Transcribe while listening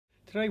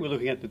Today we're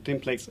looking at the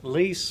Dimplex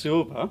Lee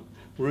Silver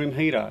room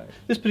heater.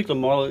 This particular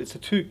model, it's a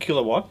 2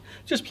 kilowatt,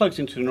 just plugs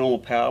into a normal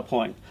power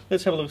point.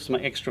 Let's have a look at some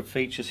extra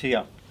features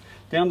here.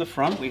 Down the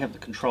front we have the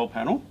control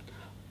panel.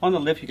 On the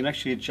left you can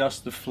actually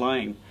adjust the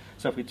flame.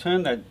 So if we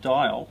turn that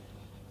dial,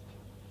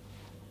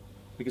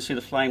 we can see the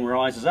flame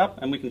rises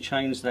up, and we can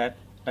change that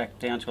back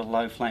down to a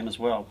low flame as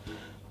well.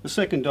 The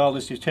second dial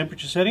is your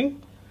temperature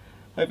setting.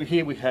 Over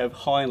here we have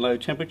high and low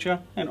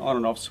temperature and on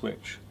and off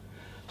switch.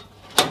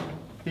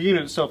 The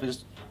unit itself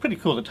is pretty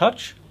cool to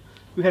touch.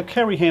 We have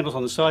carry handles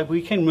on the side.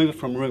 We can move it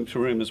from room to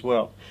room as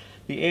well.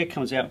 The air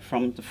comes out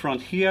from the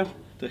front here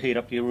to heat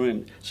up your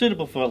room.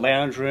 Suitable for a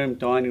lounge room,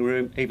 dining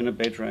room, even a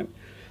bedroom.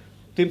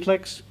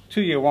 Dimplex,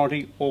 2-year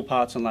warranty, all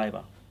parts and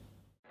labour.